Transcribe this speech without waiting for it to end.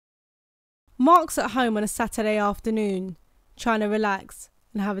Mark's at home on a Saturday afternoon, trying to relax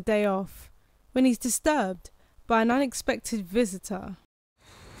and have a day off, when he's disturbed by an unexpected visitor.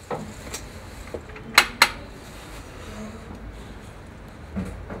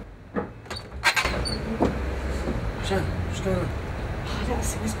 Shan, what's going on? I don't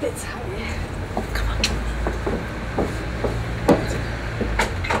see his bits out here. Come on.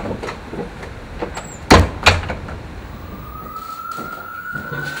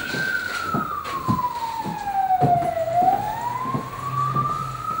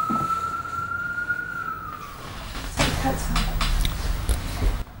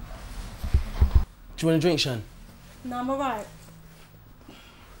 Do you want a drink, Shan? No, I'm alright.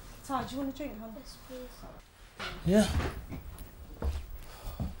 Ty, do you want a drink, hon? Yeah.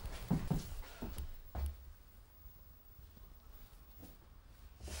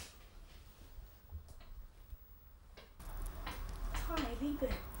 Ty, leave it.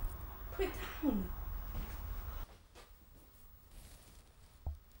 Put it down.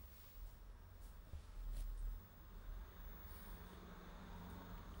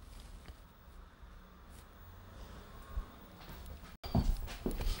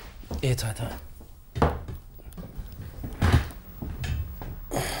 Here, Ty. I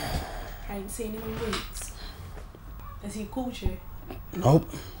ain't seen him in weeks. Has he called you? Nope.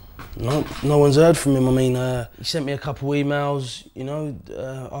 No one's heard from him. I mean, he sent me a couple emails, you know,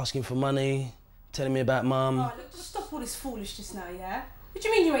 asking for money, telling me about Mum. Oh, look, just stop all this foolishness now, yeah? What do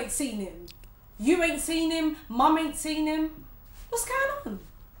you mean you ain't seen him? You ain't seen him, Mum ain't seen him. What's going on?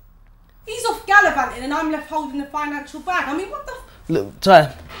 He's off gallivanting and I'm left holding the financial bag. I mean, what the... Look,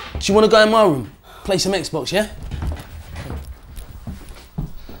 Ty, do you want to go in my room? Play some Xbox, yeah?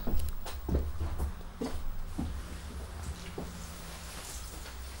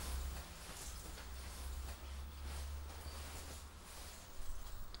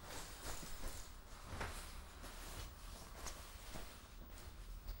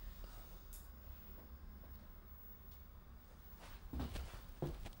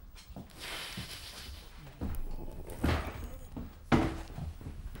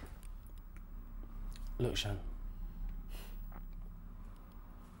 Look, Shan,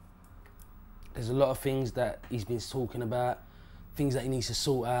 there's a lot of things that he's been talking about, things that he needs to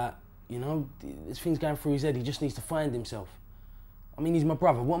sort out, you know? There's things going through his head, he just needs to find himself. I mean, he's my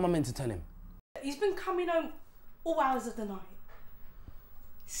brother, what am I meant to tell him? He's been coming home all hours of the night,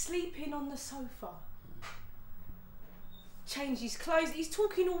 sleeping on the sofa, changed his clothes, he's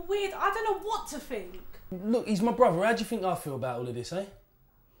talking all weird, I don't know what to think. Look, he's my brother, how do you think I feel about all of this, eh?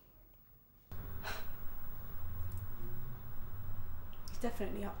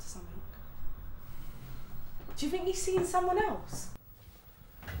 Definitely up to something. Do you think he's seen someone else?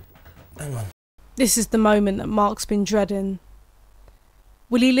 Hang on. This is the moment that Mark's been dreading.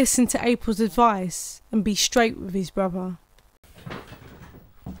 Will he listen to April's advice and be straight with his brother?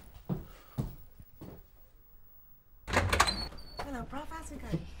 Hello, bruv, how's it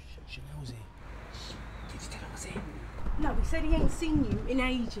going? Chanel's here. Did you tell him I was here? No, he said he ain't seen you in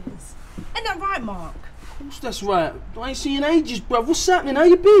ages. Ain't that right, Mark? Of course that's right. I ain't seen you in ages, bruv. What's happening? How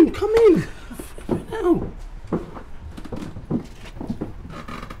you been? Come in. Now.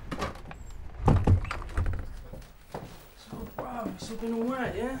 So, bruv, it's all been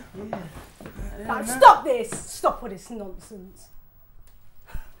alright, yeah? Like, stop this! Stop all this nonsense.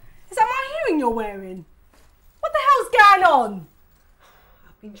 Is that my hearing you're wearing? What the hell's going on?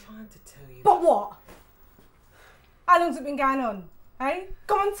 I've been trying to tell you. But what? How long's it been going on? Hey?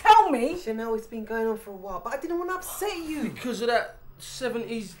 Go on, tell me! Chanel, it's been going on for a while, but I didn't want to upset you. Because of that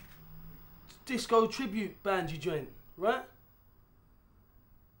 70s disco tribute band you joined, right?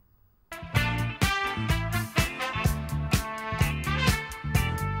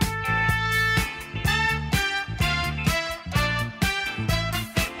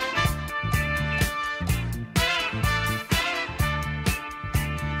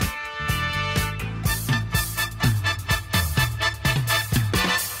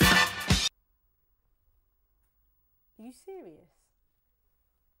 Are you serious?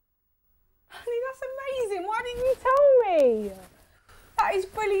 Honey, that's amazing. Why didn't you tell me? That is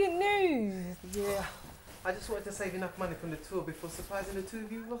brilliant news. Yeah, I just wanted to save enough money from the tour before surprising the two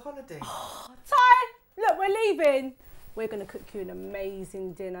of you with a holiday. Oh, Ty, look, we're leaving. We're going to cook you an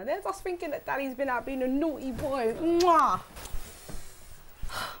amazing dinner. They're just thinking that Daddy's been out being a naughty boy. Mwah.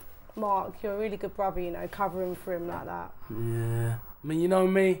 Mark, you're a really good brother, you know, covering for him like that. Yeah. I mean, you know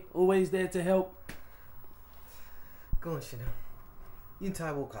me, always there to help. Go on, Chanel. You and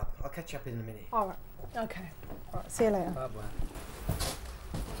Ty walk up. I'll catch you up in a minute. All right. Okay. All right. See you later. Bye-bye.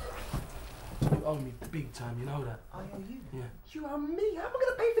 You owe me big time, you know that? I owe you? Yeah. You owe me? How am I going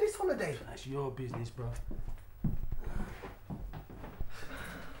to pay for this holiday? they? That's your business, bro.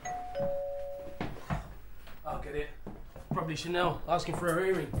 I'll get it. Probably Chanel asking for her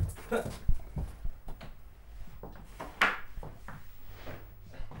earring.